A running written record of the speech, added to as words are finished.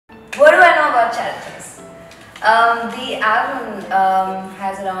about Cheddar. The album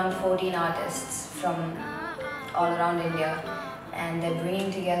has around 14 artists from all around India, and they're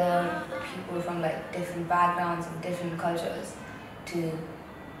bringing together people from like different backgrounds and different cultures to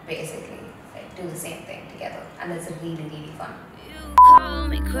basically like do the same thing together, and it's really fun. You call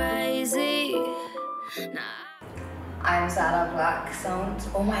me crazy. I'm Sarah Black. Sounds.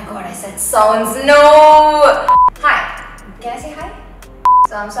 Oh my god, I said sounds. No! Hi. Can I say hi?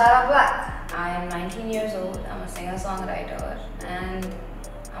 So I'm Sarah Black. I am 19 years old. I'm a singer-songwriter and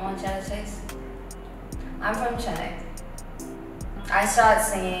I'm on Chennai. I'm from Chennai. I started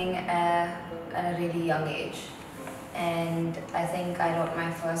singing at a really young age, and I think I wrote my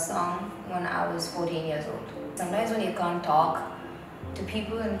first song when I was 14 years old. Sometimes when you can't talk to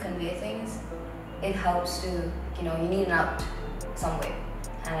people and convey things, it helps to, you need an out some way.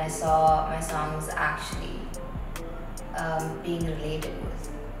 And I saw my songs actually being related with.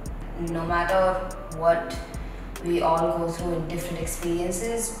 No matter what we all go through in different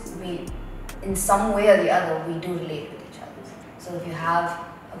experiences, we, in some way or the other, we do relate with each other. So if you have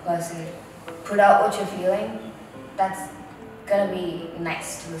a person put out what you're feeling, that's gonna be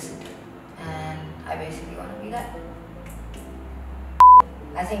nice to listen to. And I basically want to be that.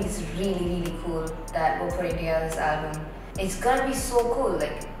 I think it's really cool that we're putting together this album. It's gonna be so cool,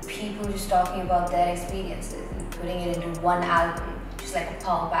 like people just talking about their experiences and putting it into one album, just like a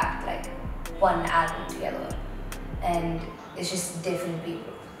power pack, like one album together. And it's just different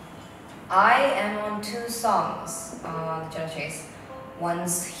people. I am on 2 songs on the Cheddar.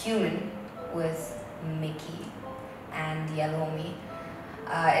 One's Human with Mickey and Yellow Me.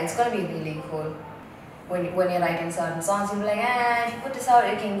 It's gonna be really cool. When you're writing certain songs, you'll be like, if you put this out,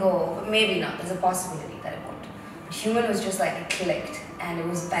 it can go. But maybe not. There's a possibility that it won't. But Human was just like, it clicked and it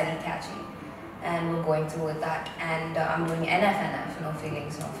was very catchy. And we're going through with that. And I'm doing NF, No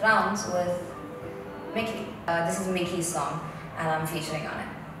Feelings, No Frowns with Mickey. This is Mickey's song and I'm featuring on it.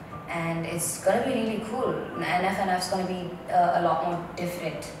 And it's gonna be really cool. NF's gonna be a lot more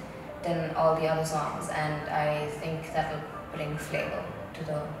different than all the other songs, and I think that will bring flavor to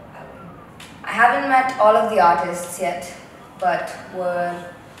the album. I haven't met all of the artists yet, but we're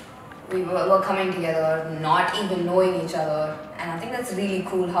coming together, not even knowing each other, and I think that's really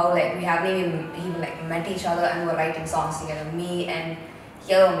cool how like we haven't even like met each other and we're writing songs together. Me and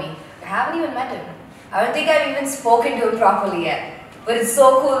Yellow Me. I haven't even met him. I don't think I've even spoken to him properly yet. But it's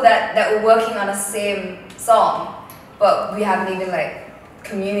so cool that we're working on a same song, but we haven't even like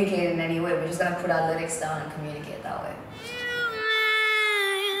communicated in any way. We're just gonna put our lyrics down and communicate that way.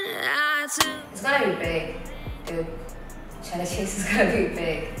 It's gonna be big, dude. Cheddar is gonna be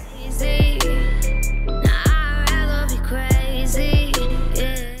big.